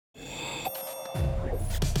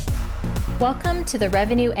Welcome to the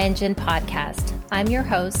Revenue Engine podcast. I'm your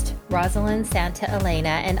host, Rosalind Santa Elena,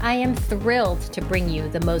 and I am thrilled to bring you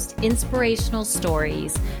the most inspirational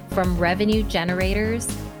stories from revenue generators,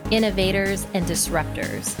 innovators, and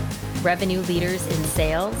disruptors, revenue leaders in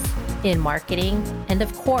sales, in marketing, and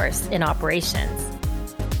of course, in operations.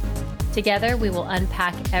 Together, we will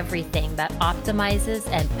unpack everything that optimizes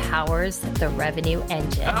and powers the revenue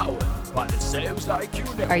engine. Powered by the Sales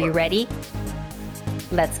IQ Network. Are you ready?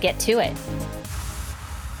 Let's get to it.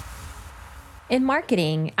 In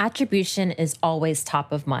marketing, attribution is always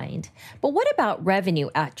top of mind. But what about revenue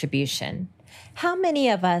attribution? How many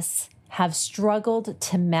of us have struggled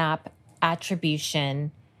to map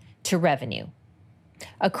attribution to revenue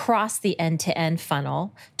across the end-to-end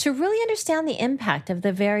funnel to really understand the impact of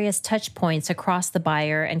the various touch points across the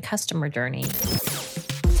buyer and customer journey?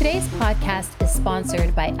 Today's podcast is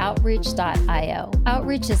sponsored by Outreach.io.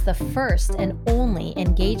 Outreach is the first and only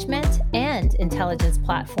engagement and intelligence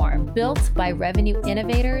platform built by revenue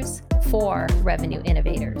innovators for revenue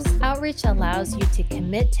innovators. Outreach allows you to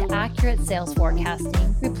commit to accurate sales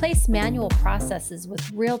forecasting, replace manual processes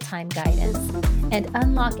with real-time guidance, and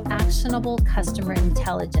unlock actionable customer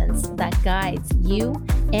intelligence that guides you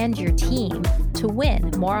and your team to win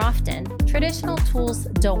more often. Traditional tools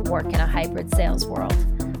don't work in a hybrid sales world.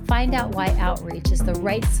 Find out why Outreach is the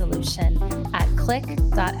right solution at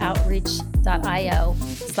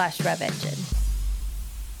click.outreach.io/RevEngine.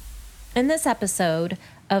 In this episode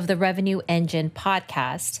of the Revenue Engine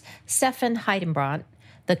podcast, Stefan Heidenbrandt,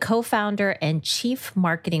 the co-founder and chief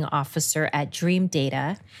marketing officer at Dream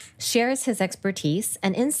Data, shares his expertise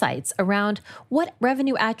and insights around what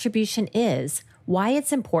revenue attribution is, why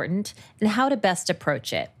it's important, and how to best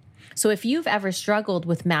approach it. So if you've ever struggled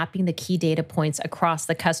with mapping the key data points across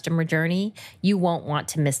the customer journey, you won't want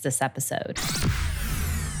to miss this episode.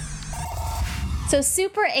 So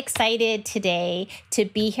super excited today to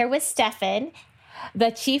be here with Stefan,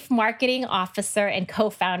 the Chief Marketing Officer and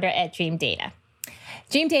co-founder at Dream Data.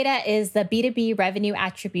 Dream Data is the B2B revenue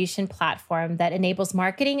attribution platform that enables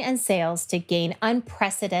marketing and sales to gain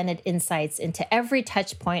unprecedented insights into every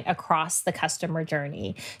touch point across the customer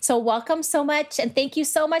journey. So welcome so much, and thank you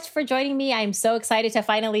so much for joining me. I'm so excited to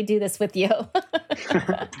finally do this with you.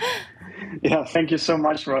 Yeah, thank you so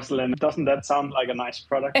much, Rosalind. Doesn't that sound like a nice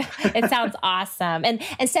product? It sounds awesome. And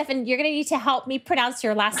Stefan, you're going to need to help me pronounce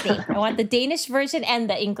your last name. I want the Danish version and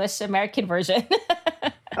the English American version.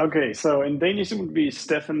 Okay, so in Danish it would be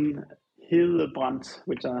Stefan Hedebrandt,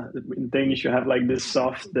 which in Danish you have like this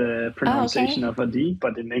soft pronunciation of a D,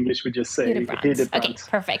 but in English we just say Hedebrandt. Okay,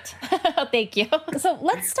 perfect. Thank you. So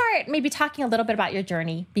let's start maybe talking a little bit about your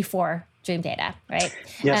journey before Dream Data, right?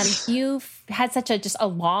 Yes. You've had such a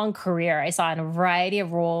long career. I saw in a variety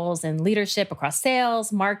of roles in leadership across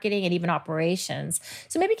sales, marketing, and even operations.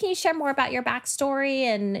 So maybe can you share more about your backstory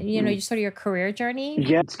and, sort of your career journey?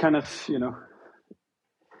 Yeah, it's kind of,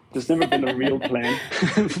 there's never been a real plan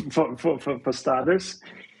for starters.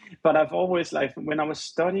 But I've always, when I was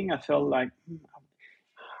studying, I felt like,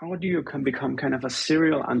 how do you become kind of a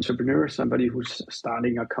serial entrepreneur, somebody who's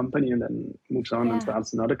starting a company and then moves on and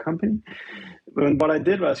starts another company? And what I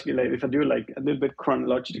did was, if I do a little bit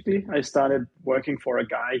chronologically, I started working for a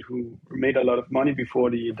guy who made a lot of money before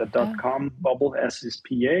the dot-com bubble as his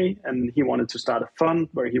PA, and he wanted to start a fund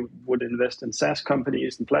where he would invest in SaaS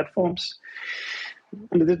companies and platforms.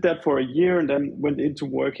 And I did that for a year and then went into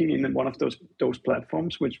working in one of those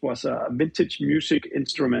platforms, which was a vintage music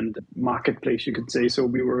instrument marketplace, you could say. So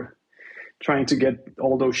we were trying to get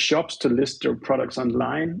all those shops to list their products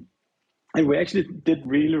online. And we actually did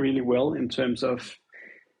really, really well in terms of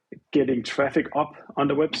getting traffic up on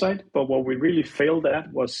the website. But what we really failed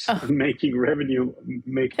at was making revenue,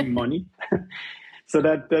 making money. So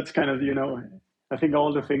that's kind of, I think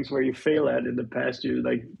all the things where you fail at in the past,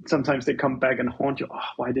 sometimes they come back and haunt you. Oh,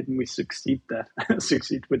 why didn't we succeed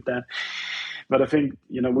with that? But I think,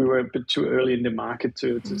 we were a bit too early in the market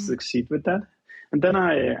to succeed with that. And then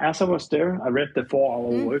as I was there, I read the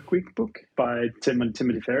 4-Hour Workweek book by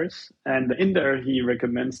Timothy Ferriss. And in there, he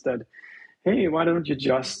recommends that, hey, why don't you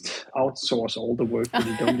just outsource all the work that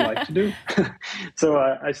you don't like to do? So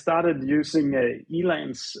I started using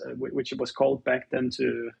Elance, which it was called back then,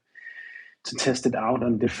 to test it out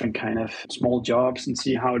on different kind of small jobs and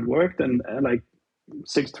see how it worked. And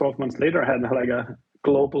 6-12 months later, I had a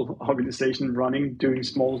global organization running, doing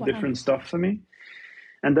small different stuff for me.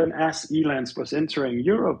 And then as Elance was entering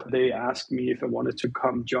Europe, they asked me if I wanted to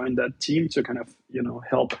come join that team to kind of,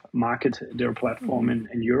 help market their platform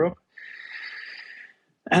in Europe.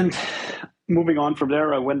 And moving on from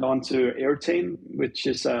there, I went on to Airtane, which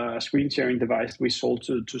is a screen sharing device we sold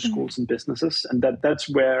to schools and businesses. And that's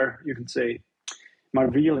where you can say my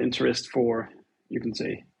real interest for, you can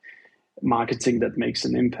say, marketing that makes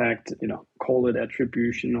an impact, call it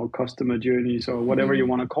attribution or customer journeys or whatever you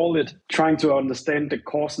want to call it, trying to understand the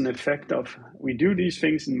cause and effect of we do these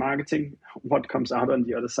things in marketing, what comes out on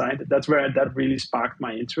the other side. That's where that really sparked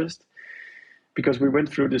my interest, because we went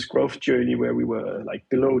through this growth journey where we were like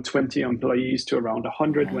below 20 employees to around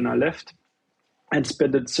 100 when I left, and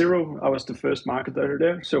spent it zero. I was the first marketer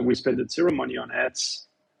there, so we spent it zero money on ads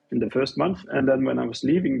in the first month. And then when I was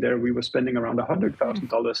leaving there, we were spending around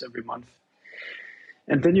 $100,000 every month.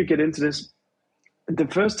 And then you get into this, the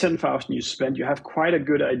first 10,000 you spend, you have quite a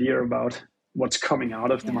good idea about what's coming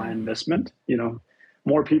out of my investment.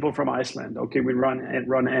 More people from Iceland. Okay, we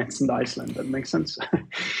run ads in Iceland. That makes sense.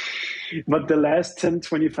 But the last 10,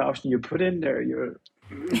 20,000 you put in there,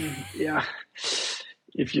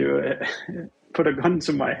 if you put a gun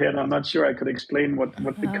to my head, I'm not sure I could explain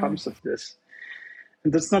what becomes of this.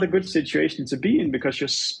 And that's not a good situation to be in, because you're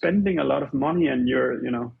spending a lot of money and you're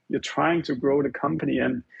trying to grow the company.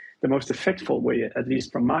 And the most effective way, at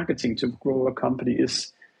least from marketing, to grow a company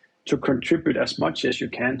is to contribute as much as you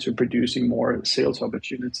can to producing more sales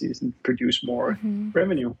opportunities and produce more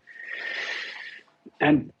revenue.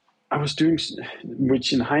 And I was doing,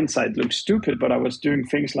 which in hindsight looks stupid, but I was doing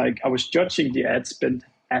things like I was judging the ad spend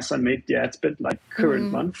as I made the ad spend, like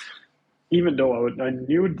current month. Even though I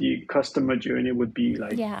knew the customer journey would be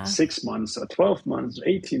like 6 months or 12 months,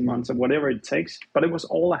 18 months or whatever it takes. But it was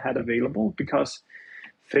all I had available, because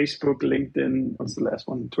Facebook, LinkedIn, what's the last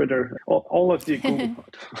one? Twitter, all of the Google,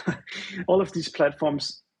 all of these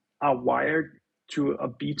platforms are wired to a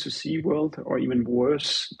B2C world, or even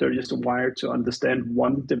worse, they're just wired to understand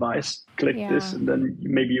one device, click this, and then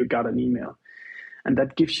maybe you got an email. And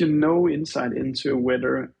that gives you no insight into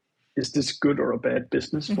whether is this good or a bad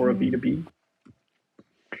business for a B2B?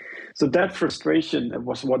 So that frustration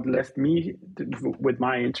was what left me with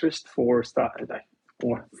my interest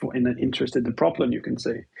in an interest in the problem, you can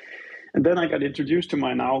say. And then I got introduced to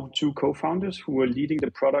my now two co-founders who were leading the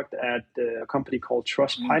product at a company called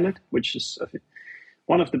Trustpilot, which is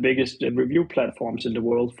one of the biggest review platforms in the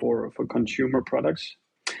world for consumer products.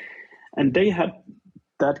 And they had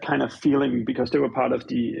that kind of feeling, because they were part of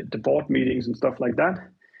the board meetings and stuff like that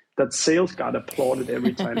sales got applauded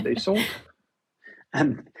every time they sold.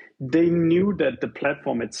 And they knew that the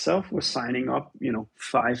platform itself was signing up,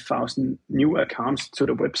 5,000 new accounts to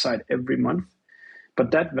the website every month.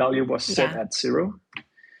 But that value was set at zero.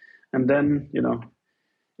 And then,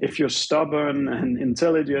 if you're stubborn and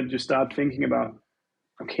intelligent, you start thinking about,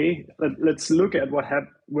 okay, let's look at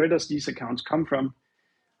where does these accounts come from?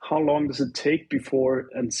 How long does it take before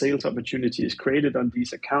a sales opportunity is created on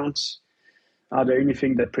these accounts? Are there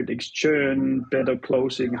anything that predicts churn, better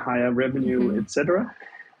closing, higher revenue, etc.?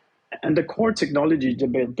 And the core technology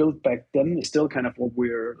that built back then is still kind of what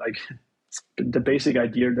we're like, the basic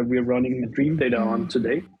idea that we're running Dream Data on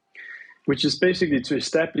today, which is basically to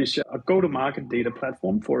establish a go-to-market data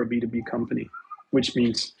platform for a B2B company, which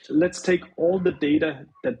means let's take all the data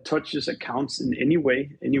that touches accounts in any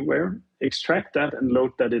way, anywhere, extract that and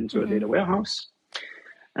load that into a data warehouse,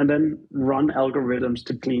 and then run algorithms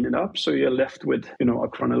to clean it up. So you're left with, a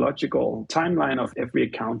chronological timeline of every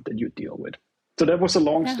account that you deal with. So that was a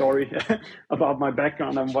long story about my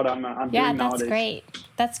background and what I'm doing nowadays.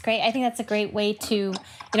 That's great. I think that's a great way to,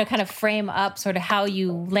 kind of frame up sort of how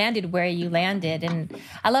you landed where you landed. And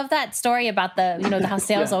I love that story about how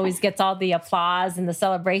sales always gets all the applause and the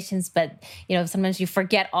celebrations, but, sometimes you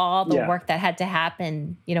forget all the work that had to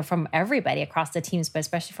happen, from everybody across the teams, but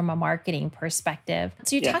especially from a marketing perspective.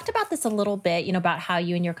 So you talked about this a little bit, about how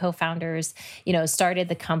you and your co-founders, started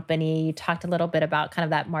the company. You talked a little bit about kind of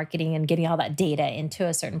that marketing and getting all that data into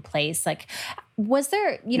a certain place. Like, was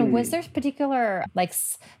there particular, like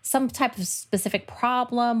some type of specific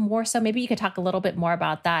problem more so? Maybe you could talk a little bit more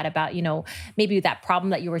about that, about, maybe that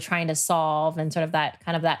problem that you were trying to solve and sort of that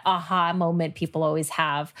kind of that aha moment people always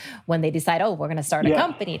have when they decide, oh, we're going to start a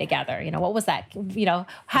company together. What was that?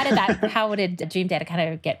 How did Dream Data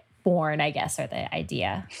kind of get born, I guess, or the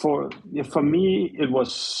idea? For me, it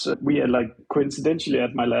was, we had coincidentally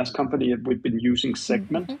at my last company, we've been using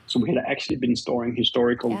Segment. So we had actually been storing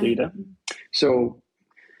historical data. So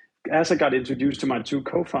as I got introduced to my two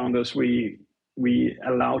co-founders, we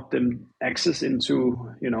allowed them access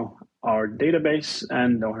into, our database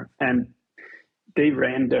and they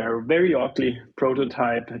ran their very ugly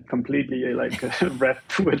prototype, completely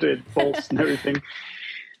wrapped with it, bolts and everything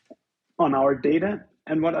on our data.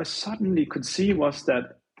 And what I suddenly could see was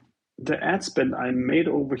that the ad spend I made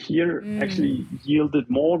over here actually yielded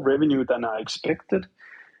more revenue than I expected.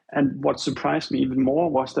 And what surprised me even more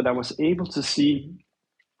was that I was able to see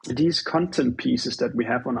these content pieces that we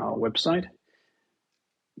have on our website.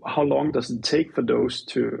 How long does it take for those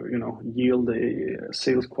to, yield a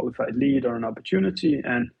sales qualified lead or an opportunity?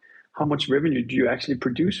 And how much revenue do you actually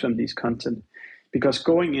produce from these content? Because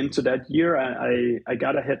going into that year, I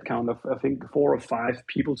got a headcount of, I think, 4 or 5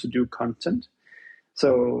 people to do content.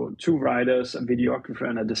 So 2 writers, a videographer,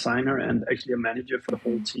 and a designer, and actually a manager for the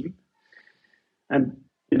whole team. And,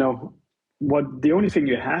 the only thing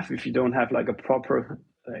you have if you don't have like a proper,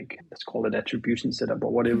 let's call it attribution setup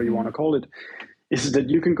or whatever you want to call it, is that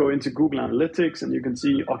you can go into Google Analytics and you can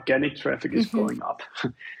see organic traffic is going up.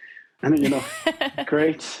 And,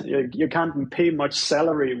 great. You can't pay much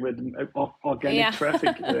salary with organic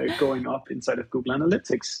traffic going up inside of Google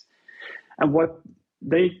Analytics. And what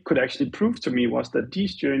they could actually prove to me was that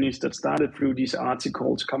these journeys that started through these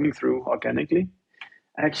articles coming through organically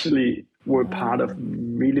actually were part of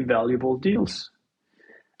really valuable deals.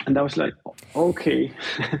 And I was like, okay,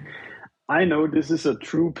 I know this is a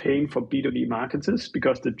true pain for B2B marketers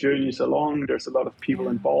because the journeys are long, there's a lot of people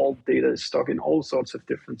involved, data is stuck in all sorts of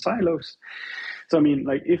different silos. So, I mean,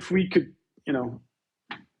 like if we could,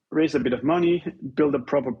 raise a bit of money, build a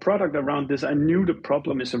proper product around this, I knew the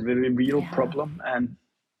problem is a very real problem. And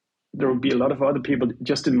there will be a lot of other people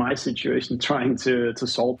just in my situation trying to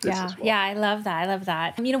solve this as well. Yeah, I love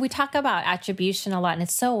that. We talk about attribution a lot, and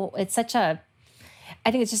it's such a,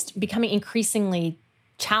 I think it's just becoming increasingly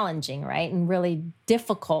challenging, right? And really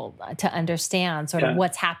difficult to understand sort of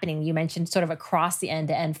what's happening. You mentioned sort of across the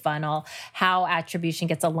end-to-end funnel, how attribution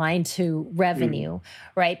gets aligned to revenue,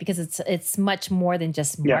 right? Because it's much more than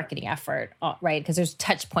just marketing effort, right? Because there's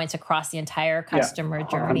touch points across the entire customer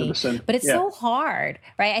journey. 100%. But it's so hard,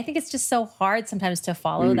 right? I think it's just so hard sometimes to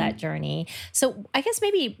follow that journey. So I guess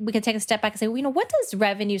maybe we could take a step back and say, what does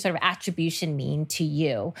revenue sort of attribution mean to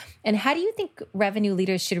you? And how do you think revenue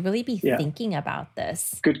leaders should really be thinking about this?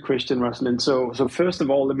 Good question, Rosalind. So first of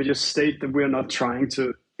all, let me just state that we're not trying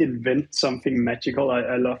to invent something magical.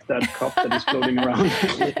 I love that cup that is floating around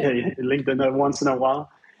LinkedIn once in a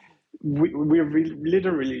while. We're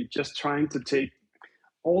literally just trying to take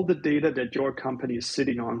all the data that your company is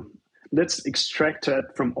sitting on. Let's extract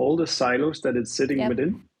that from all the silos that it's sitting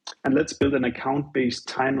within, and let's build an account-based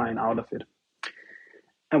timeline out of it.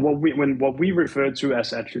 And what we refer to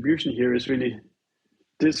as attribution here is really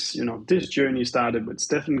this journey started with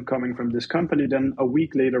Stefan coming from this company. Then a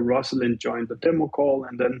week later, Rosalind joined the demo call,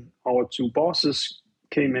 and then our 2 bosses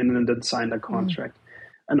came in and then signed a contract.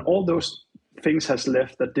 And all those things has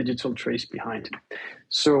left a digital trace behind.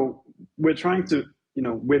 So we're trying to,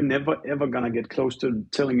 we're never ever gonna get close to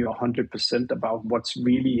telling you 100% about what's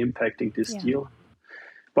really impacting this deal.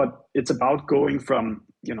 But it's about going from,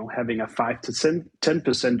 having a 5 to 10%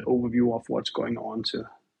 overview of what's going on to,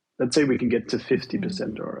 let's say we can get to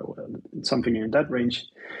 50% or something in that range.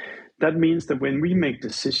 That means that when we make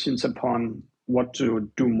decisions upon what to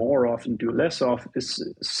do more of and do less of is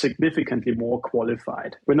significantly more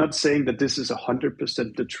qualified. We're not saying that this is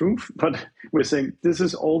 100% the truth, but we're saying this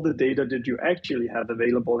is all the data that you actually have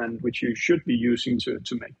available and which you should be using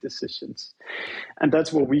to make decisions. And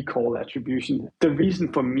that's what we call attribution. The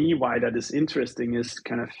reason for me why that is interesting is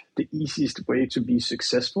kind of the easiest way to be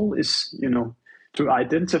successful is, to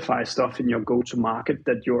identify stuff in your go-to-market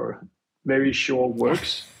that you're very sure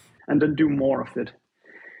works, and then do more of it.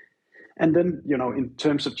 And then, in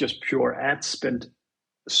terms of just pure ad spend,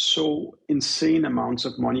 so insane amounts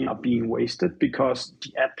of money are being wasted because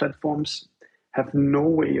the ad platforms have no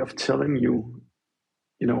way of telling you,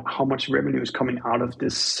 how much revenue is coming out of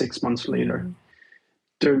this 6 months later.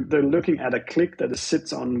 They're looking at a click that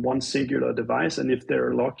sits on one singular device, and if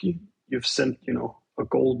they're lucky, you've sent, a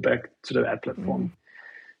goal back to the ad platform.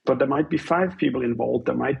 But there might be 5 people involved.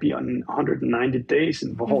 There might be 190 days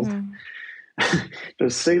involved.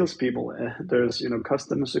 There's salespeople. There's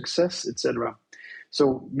customer success, etc.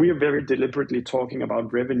 So we are very deliberately talking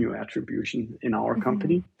about revenue attribution in our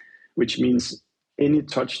company, which means any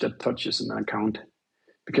touch that touches an account,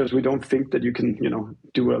 because we don't think that you can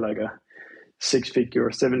do a 6-figure or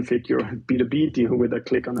 7-figure B2B deal with a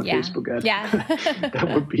click on a Facebook ad.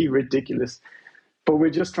 That would be ridiculous. But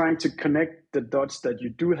we're just trying to connect the dots that you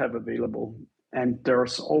do have available. And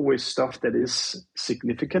there's always stuff that is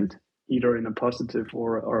significant, either in a positive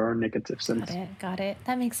or a negative sense. Got it.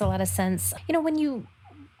 That makes a lot of sense.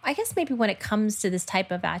 I guess maybe when it comes to this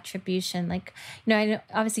type of attribution, I know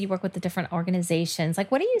obviously you work with the different organizations.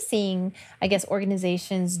 What are you seeing, I guess,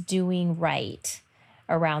 organizations doing right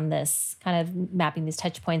around this kind of mapping these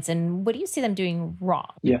touch points, and what do you see them doing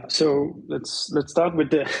wrong? Yeah, so let's start with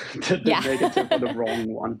the negative or the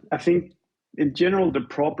wrong one. I think in general, the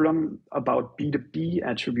problem about B2B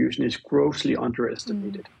attribution is grossly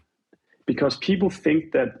underestimated because people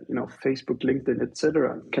think that, Facebook, LinkedIn,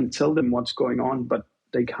 etc., can tell them what's going on, but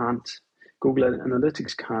they can't. Google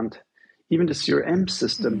Analytics can't. Even the CRM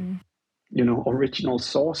system, original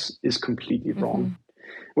source is completely wrong.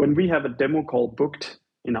 When we have a demo call booked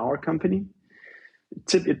in our company,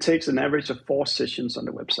 it takes an average of 4 sessions on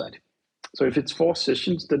the website. So if it's 4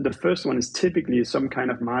 sessions, then the first one is typically some kind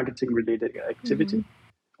of marketing related activity,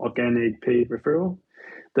 organic, paid, referral.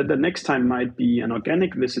 Then the next time might be an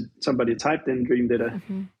organic visit. Somebody typed in Dream Data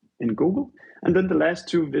in Google. And then the last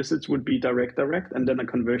 2 visits would be direct, and then a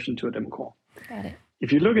conversion to a demo call. Got it.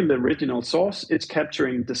 If you look in the original source, it's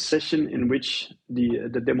capturing the session in which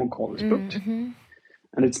the demo call is booked.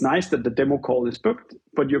 And it's nice that the demo call is booked,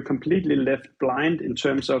 but you're completely left blind in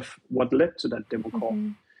terms of what led to that demo call.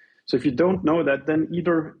 So if you don't know that, then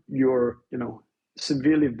either you're,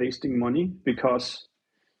 severely wasting money because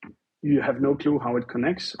you have no clue how it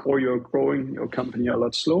connects, or you're growing your company a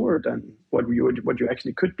lot slower than what you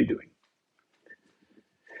actually could be doing.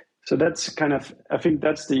 So that's kind of, I think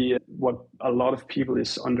that's what a lot of people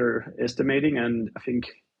is underestimating, and I think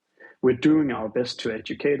we're doing our best to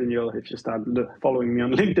educate. And if you start following me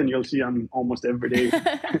on LinkedIn, you'll see I'm almost every day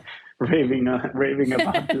raving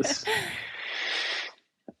about this.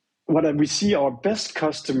 What we see our best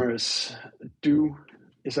customers do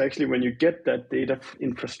is actually when you get that data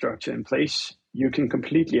infrastructure in place, you can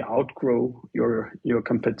completely outgrow your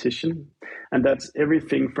competition. And that's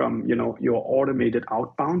everything from, your automated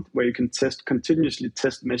outbound, where you can continuously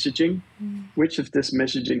test messaging, which of this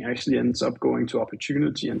messaging actually ends up going to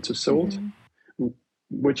opportunity and to sold,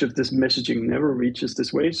 which of this messaging never reaches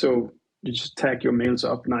this way. So you just tag your mails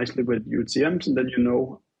up nicely with UTMs, and then you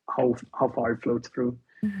know how far it flowed through.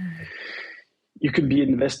 You could be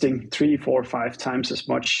investing 3, 4, 5 times as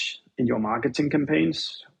much in your marketing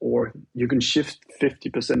campaigns, or you can shift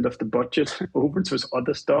 50% of the budget over to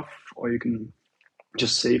other stuff, or you can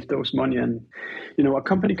just save those money. And, a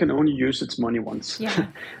company can only use its money once. Yeah.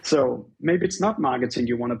 So maybe it's not marketing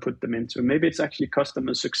you want to put them into. Maybe it's actually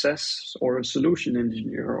customer success or a solution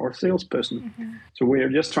engineer or salesperson. So we're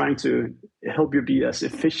just trying to help you be as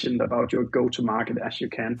efficient about your go-to-market as you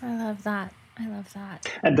can. I love that.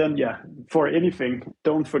 And then, for anything,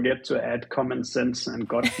 don't forget to add common sense and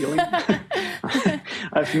gut feeling.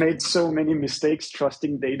 I've made so many mistakes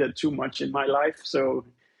trusting data too much in my life. So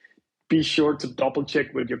be sure to double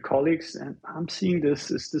check with your colleagues. And I'm seeing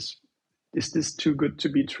this. Is this too good to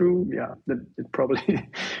be true? Yeah, it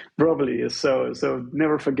probably is. So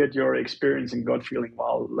never forget your experience and gut feeling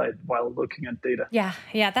while looking at data.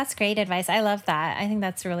 Yeah, that's great advice. I love that. I think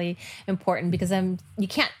that's really important because you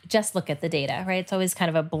can't just look at the data, right? It's always kind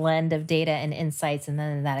of a blend of data and insights and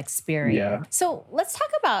then that experience. Yeah. So let's talk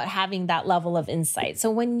about having that level of insight.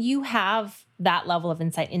 So when you have that level of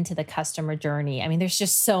insight into the customer journey, I mean, there's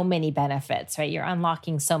just so many benefits, right? You're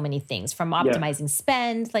unlocking so many things from optimizing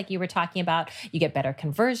spend, like you were talking about. You get better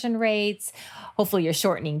conversion rates. Hopefully you're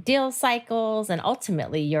shortening deal cycles, and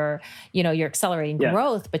ultimately you're accelerating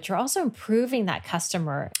growth, but you're also improving that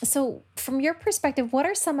customer. So from your perspective, what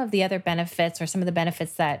are some of the other benefits or some of the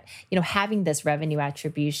benefits that, having this revenue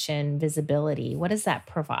attribution visibility, what does that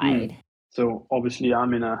provide? So obviously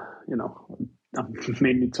I'm I'm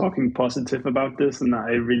mainly talking positive about this, and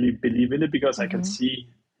I really believe in it because I can see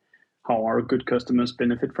how our good customers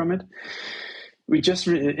benefit from it. We just,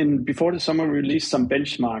 before the summer, released some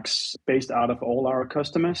benchmarks based out of all our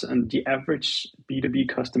customers, and the average B2B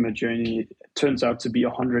customer journey turns out to be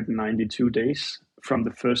 192 days from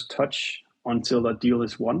the first touch until a deal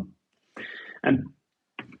is won. And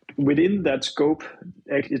within that scope,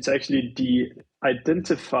 it's actually the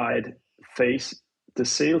identified phase. The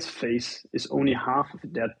sales phase is only half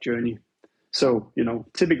of that journey. So,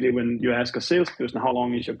 typically when you ask a salesperson, how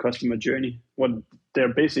long is your customer journey? What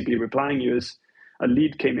they're basically replying you is a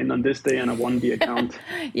lead came in on this day and I won the account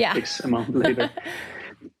X amount later.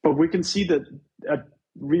 But we can see that a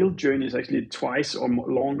real journey is actually twice or more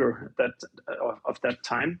longer of that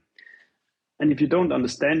time. And if you don't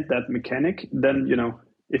understand that mechanic, then,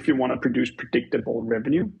 if you want to produce predictable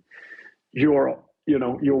revenue, you're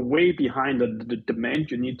way behind the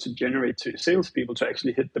demand you need to generate to salespeople to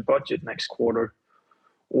actually hit the budget next quarter.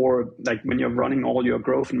 Or like when you're running all your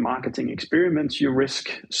growth and marketing experiments, you risk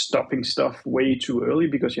stopping stuff way too early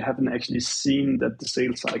because you haven't actually seen that the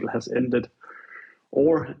sales cycle has ended,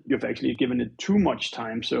 or you've actually given it too much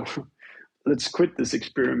time. So let's quit this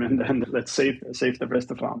experiment and let's save the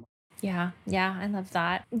rest of our. Yeah. Yeah. I love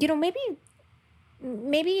that.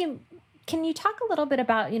 Maybe can you talk a little bit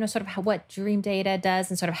about, sort of what Dream Data does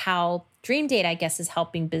and sort of how Dream Data, I guess, is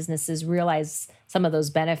helping businesses realize some of those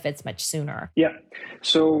benefits much sooner? Yeah.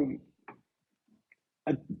 So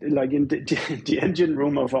like in the engine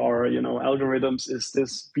room of our algorithms is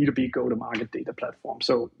this B2B go-to-market data platform.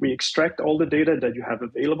 So we extract all the data that you have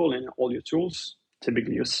available in all your tools,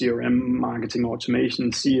 typically your CRM, marketing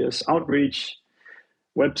automation, CS, outreach,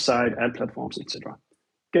 website, ad platforms, etc.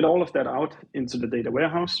 Get all of that out into the data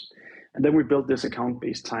warehouse, and then we build this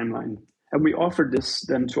account-based timeline. And we offer this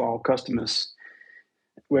then to our customers,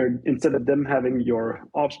 where instead of them having your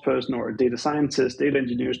ops person or a data scientist, data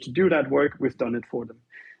engineers to do that work, we've done it for them.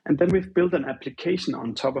 And then we've built an application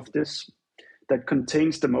on top of this that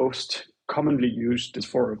contains the most commonly used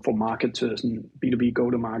for marketers and B2B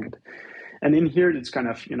go-to-market. And in here, it's kind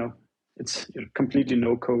of, it's completely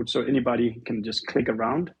no code, so anybody can just click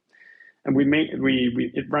around. And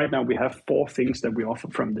right now we have 4 things that we offer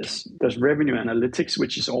from this. There's revenue analytics,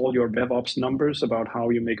 which is all your RevOps numbers about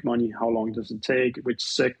how you make money, how long does it take, which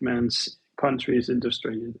segments, countries,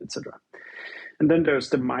 industry, etc. And then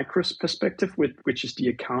there's the micro perspective, which is the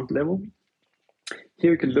account level.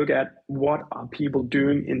 Here you can look at what are people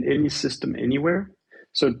doing in any system anywhere.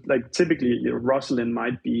 So like typically, Rosalind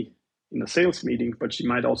might be in a sales meeting, but she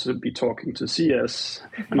might also be talking to CS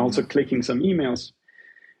and also clicking some emails.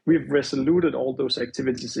 We've resoluted all those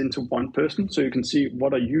activities into one person, so you can see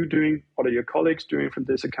what are you doing, what are your colleagues doing from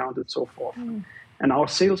this account, and so forth. And our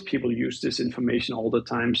salespeople use this information all the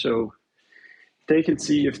time, so they can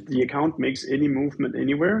see if the account makes any movement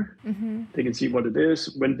anywhere. They can see what it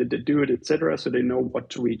is, when did they do it, etc. So they know what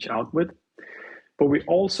to reach out with. But we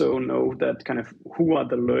also know that kind of who are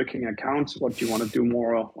the lurking accounts, what do you want to do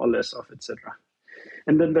more or less of, etc.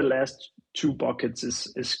 And then the last 2 buckets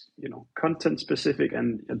is content specific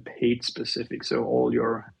and paid specific. So all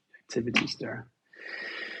your activities there.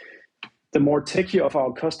 The more techy of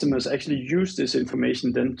our customers actually use this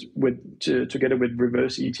information then together with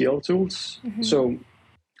reverse ETL tools. So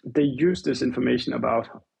they use this information about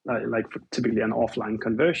like typically an offline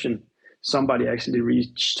conversion. Somebody actually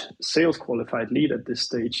reached sales qualified lead at this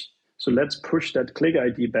stage. So let's push that click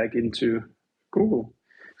ID back into Google.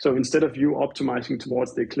 So instead of you optimizing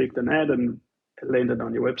towards they clicked an ad and landed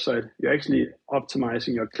on your website, you're actually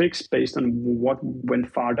optimizing your clicks based on what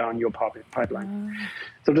went far down your pipeline.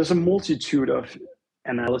 So there's a multitude of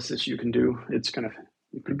analysis you can do. It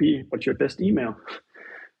could be what's your best email,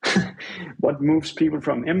 what moves people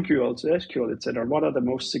from MQL to SQL, etc. What are the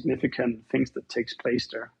most significant things that takes place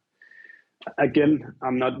there? Again,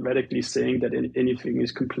 I'm not radically saying that anything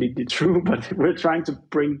is completely true, but we're trying to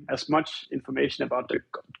bring as much information about the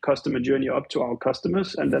customer journey up to our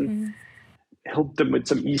customers and then help them with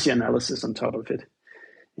some easy analysis on top of it.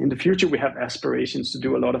 In the future, we have aspirations to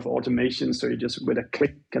do a lot of automation, so you just with a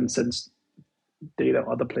click can send data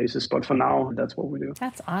other places. But for now, that's what we do.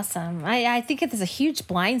 That's awesome. I think there's a huge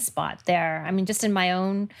blind spot there. I mean, just in my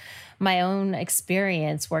own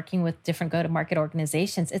experience working with different go-to-market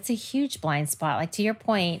organizations, it's a huge blind spot. Like to your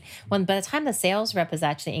point, by the time the sales rep is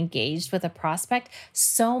actually engaged with a prospect,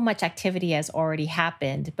 so much activity has already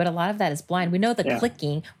happened, but a lot of that is blind. We know the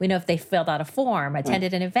clicking, we know if they filled out a form,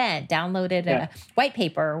 attended an event, downloaded a white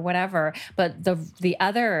paper or whatever, but the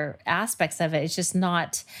other aspects of it is just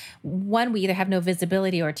not one. We either have no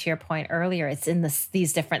visibility, or to your point earlier, it's in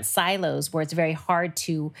these different silos where it's very hard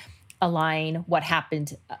to align what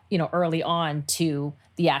happened, early on to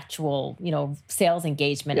the actual, sales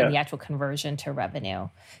engagement and the actual conversion to revenue.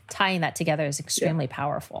 Tying that together is extremely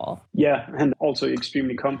powerful. Yeah, and also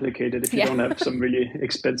extremely complicated if you don't have some really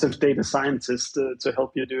expensive data scientists to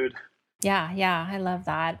help you do it. Yeah, I love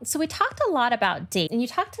that. So we talked a lot about data, and you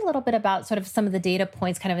talked a little bit about sort of some of the data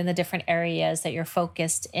points kind of in the different areas that you're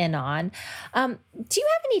focused in on. Do you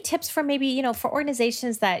have any tips for maybe, for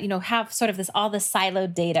organizations that, have sort of all this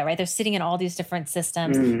siloed data, right? They're sitting in all these different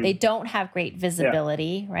systems. They don't have great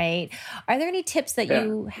visibility, right? Are there any tips that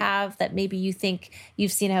you have that maybe you think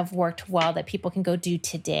you've seen have worked well that people can go do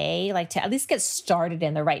today, like to at least get started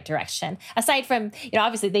in the right direction? Aside from,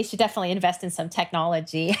 obviously they should definitely invest in some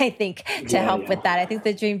technology, I think, to help with that. I think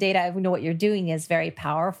the Dream Data, what you're doing is very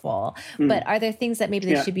powerful. But are there things that maybe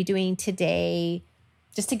they should be doing today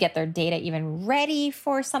just to get their data even ready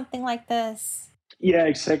for something like this? Yeah,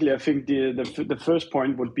 exactly. I think the first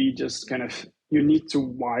point would be just kind of you need to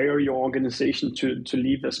wire your organization to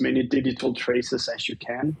leave as many digital traces as you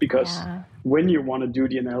can, because when you want to do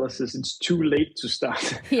the analysis, it's too late to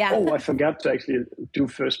start. I forgot to actually do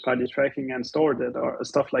first-party tracking and store that or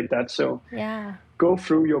stuff like that. So go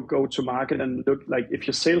through your go-to-market and look, like if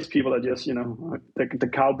your salespeople are just, the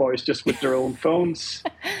cowboys just with their own phones,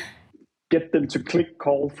 get them to click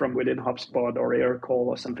call from within HubSpot or Aircall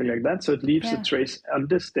or something like that. So it leaves a trace. On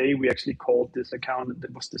this day, we actually called this account and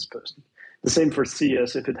it was this person. The same for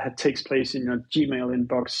CS. If it takes place in your Gmail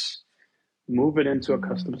inbox, move it into a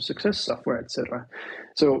customer success software, etc.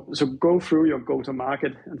 So go through your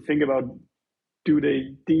go-to-market and think about,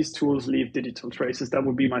 these tools leave digital traces? That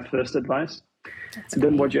would be my first advice. And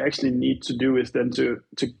then what you actually need to do is then to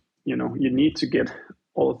you need to get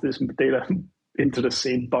all of this data into the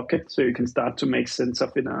same bucket so you can start to make sense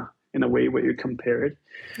of it in a way where you compare it.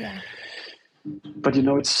 Yeah. But it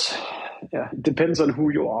depends on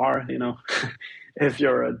who you are. If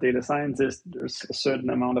you're a data scientist, there's a certain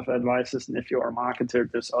amount of advices, and if you're a marketer,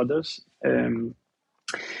 there's others.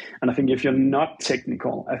 And I think if you're not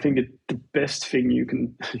technical, I think the best thing you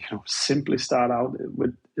can simply start out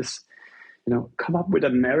with is come up with a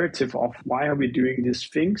narrative of why are we doing these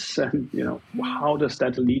things, and how does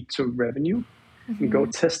that lead to revenue, and go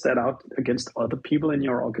test that out against other people in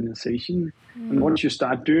your organization. And once you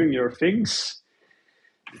start doing your things,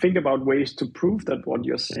 think about ways to prove that what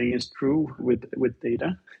you're saying is true with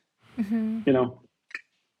data.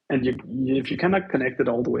 And if you cannot connect it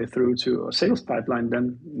all the way through to a sales pipeline,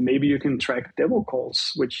 then maybe you can track demo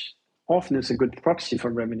calls, which often is a good proxy for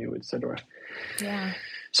revenue, etc. Yeah.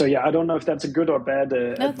 So I don't know if that's a good or bad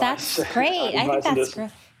No, advice. that's great. I think that's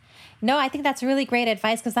great. No, I think that's really great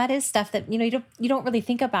advice, because that is stuff that you don't really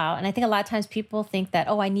think about. And I think a lot of times people think that,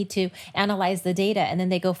 I need to analyze the data, and then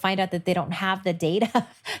they go find out that they don't have the data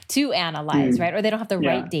to analyze, right? Or they don't have the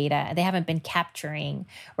right data. They haven't been capturing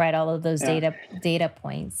all of those data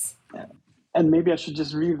points. Yeah. And maybe I should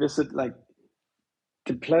just revisit, like,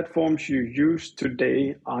 the platforms you use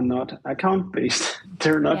today are not account-based.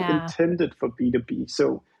 They're not intended for B2B.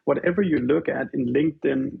 So whatever you look at in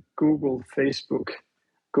LinkedIn, Google, Facebook,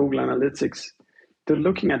 Google Analytics, they're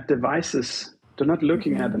looking at devices. They're not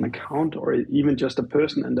looking at an account or even just a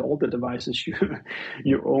person and all the devices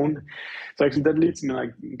you own. So actually that leads me,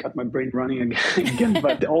 got my brain running again.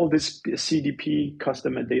 But all this CDP,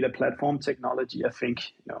 customer data platform technology, I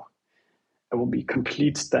think, it will be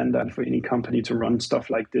complete standard for any company to run stuff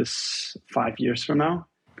like this 5 years from now,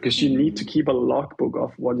 because you need to keep a logbook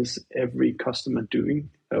of what is every customer doing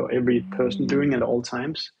or every person doing at all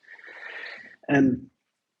times. And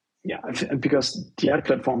because the ad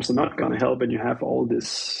platforms are not going to help, and you have all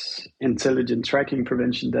this intelligent tracking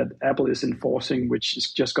prevention that Apple is enforcing, which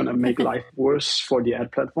is just going to make life worse for the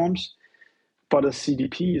ad platforms. But a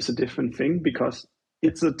CDP is a different thing, because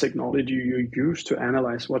it's a technology you use to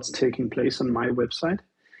analyze what's taking place on my website.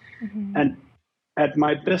 And at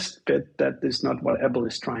my best bet, that is not what Apple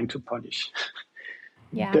is trying to punish.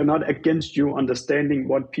 They're not against you understanding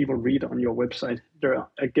what people read on your website. They're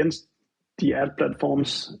against the ad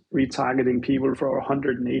platforms retargeting people for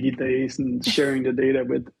 180 days and sharing the data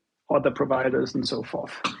with other providers and so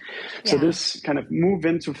forth. So this kind of move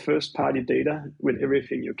into first-party data with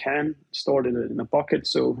everything you can, stored it in a bucket,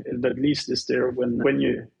 so it at least is there when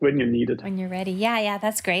you need it. When you're ready. Yeah,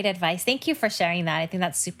 that's great advice. Thank you for sharing that. I think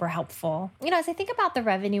that's super helpful. As I think about the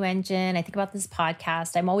revenue engine, I think about this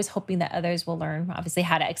podcast, I'm always hoping that others will learn, obviously,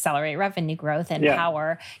 how to accelerate revenue growth and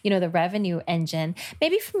power, the revenue engine.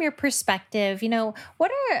 Maybe from your perspective,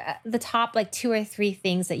 what are the top 2 or 3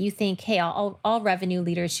 things that you think, hey, all revenue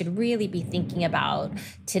leaders should really be thinking about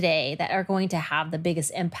today that are going to have the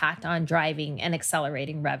biggest impact on driving and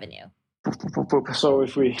accelerating revenue? So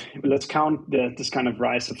let's count this kind of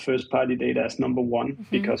rise of first-party data as number one,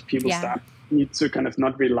 because people need to kind of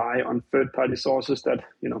not rely on third-party sources that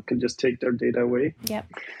can just take their data away. Yep.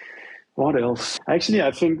 What else? Actually,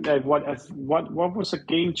 I think that what was a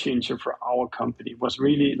game changer for our company was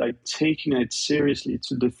really taking it seriously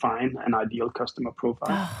to define an ideal customer profile.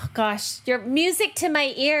 Oh gosh, your music to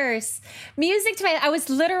my ears. I was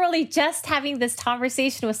literally just having this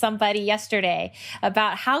conversation with somebody yesterday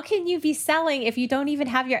about how can you be selling if you don't even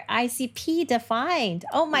have your ICP defined?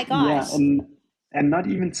 Oh my gosh. Yeah, and not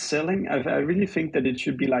even selling. I really think that it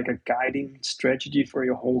should be like a guiding strategy for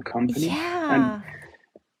your whole company. Yeah. And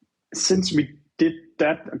since we did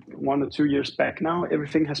that 1 or 2 years back now,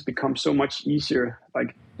 everything has become so much easier.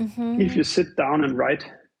 If you sit down and write,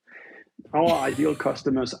 our ideal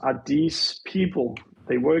customers are these people.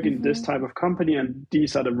 They work in this type of company, and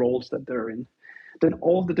these are the roles that they're in. Then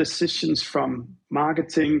all the decisions from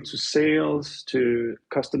marketing to sales to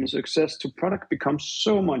customer success to product become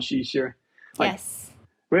so much easier. Yes.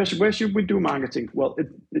 Where should we do marketing? Well,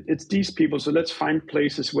 it's these people, so let's find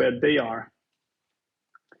places where they are.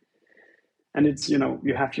 And it's, you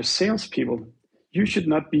have your salespeople. you should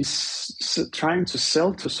not be trying to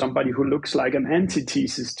sell to somebody who looks like an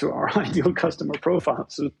antithesis to our ideal customer profile.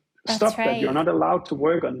 So stop that. You're not allowed to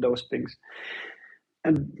work on those things.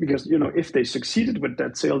 And because, if they succeeded with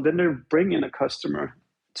that sale, then they bring in a customer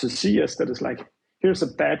to see us that is like, here's a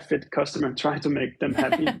bad fit customer, try to make them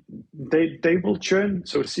happy. they will churn.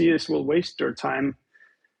 So CS will waste their time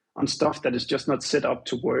on stuff that is just not set up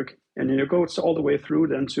to work. And it goes all the way through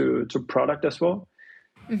then to product as well.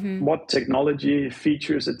 Mm-hmm. What technology,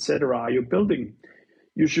 features, etc. are you building?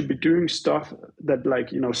 You should be doing stuff that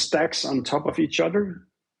stacks on top of each other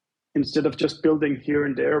instead of just building here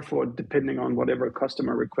and there for depending on whatever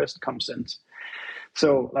customer request comes in.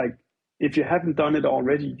 So if you haven't done it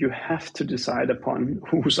already, you have to decide upon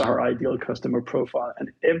who's our ideal customer profile,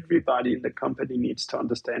 and everybody in the company needs to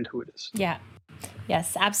understand who it is. Yeah.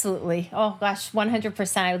 Yes, absolutely. Oh gosh,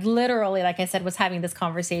 100%. I literally, like I said, was having this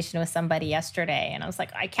conversation with somebody yesterday, and I was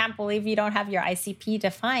like, I can't believe you don't have your ICP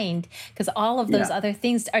defined, because all of those other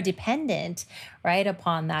things are dependent, right,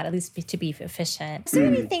 upon that, at least to be efficient. Is there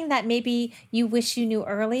anything that maybe you wish you knew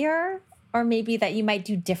earlier, or maybe that you might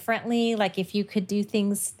do differently, like if you could do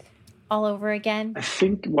things all over again? I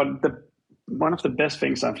think one of the best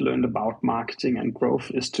things I've learned about marketing and growth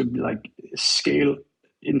is to scale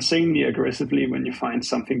insanely aggressively when you find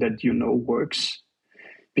something that works,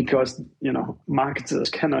 because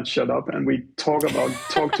marketers cannot shut up, and we talk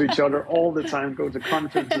to each other all the time, go to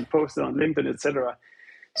conferences, post it on LinkedIn, etc.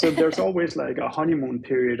 So there's always a honeymoon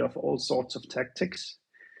period of all sorts of tactics,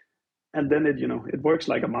 and then it works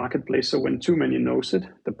like a marketplace. So when too many knows it,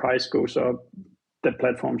 the price goes up, the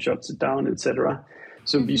platform shuts it down, etc.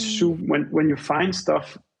 So when you find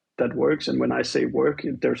stuff that works, and when I say work,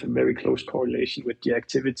 there's a very close correlation with the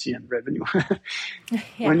activity and revenue.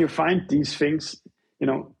 When you find these things,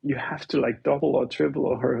 you have to double or triple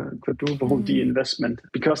or quadruple the investment,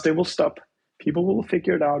 because they will stop. People will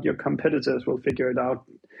figure it out. Your competitors will figure it out.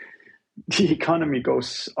 The economy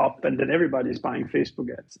goes up, and then everybody's buying Facebook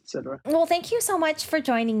ads, etc. Well, thank you so much for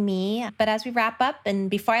joining me. But as we wrap up, and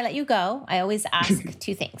before I let you go, I always ask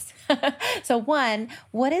two things. So one,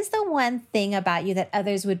 what is the one thing about you that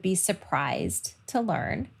others would be surprised to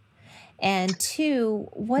learn? And two,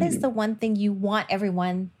 what is the one thing you want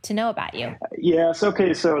everyone to know about you? Yes.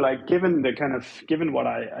 Okay. So given what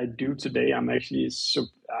I do today, I'm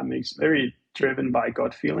very driven by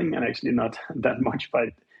gut feeling, and actually not that much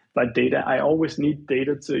by data. I always need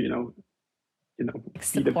data to,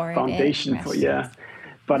 be the foundation for,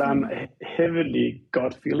 but I'm heavily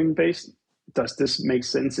gut feeling based. Does this make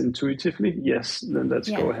sense intuitively? Yes, then let's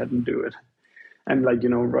go ahead and do it. And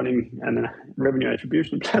running a revenue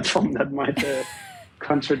attribution platform, that might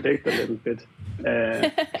contradict a little bit.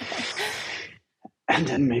 And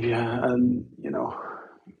then maybe,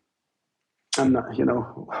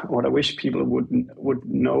 what I wish people would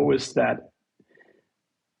know is that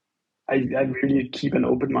I really keep an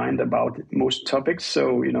open mind about most topics.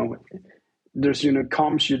 So, there's,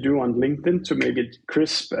 comms you do on LinkedIn to make it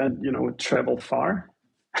crisp and, travel far.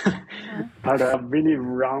 But a really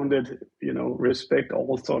rounded, respect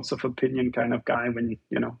all sorts of opinion kind of guy when,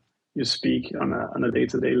 you speak on a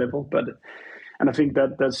day-to-day level. And I think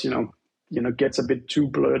that's, gets a bit too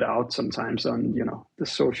blurred out sometimes on, the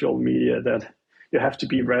social media, that you have to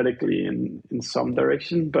be radically in some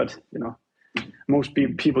direction. But, most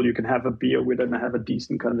people you can have a beer with and have a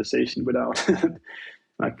decent conversation without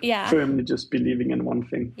firmly just believing in one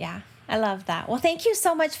thing. Yeah, I love that. Well, thank you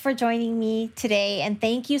so much for joining me today. And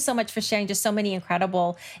thank you so much for sharing just so many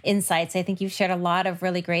incredible insights. I think you've shared a lot of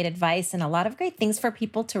really great advice and a lot of great things for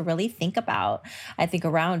people to really think about, I think,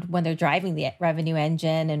 around when they're driving the revenue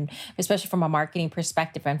engine, and especially from a marketing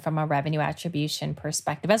perspective and from a revenue attribution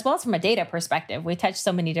perspective, as well as from a data perspective. We touched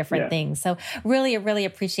so many different things. So really, really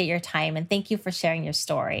appreciate your time. And thank you for sharing your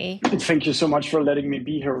story. Thank you so much for letting me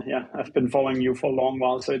be here. Yeah, I've been following you for a long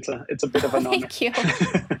while, so it's a bit of an honor.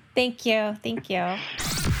 Thank you. Thank you.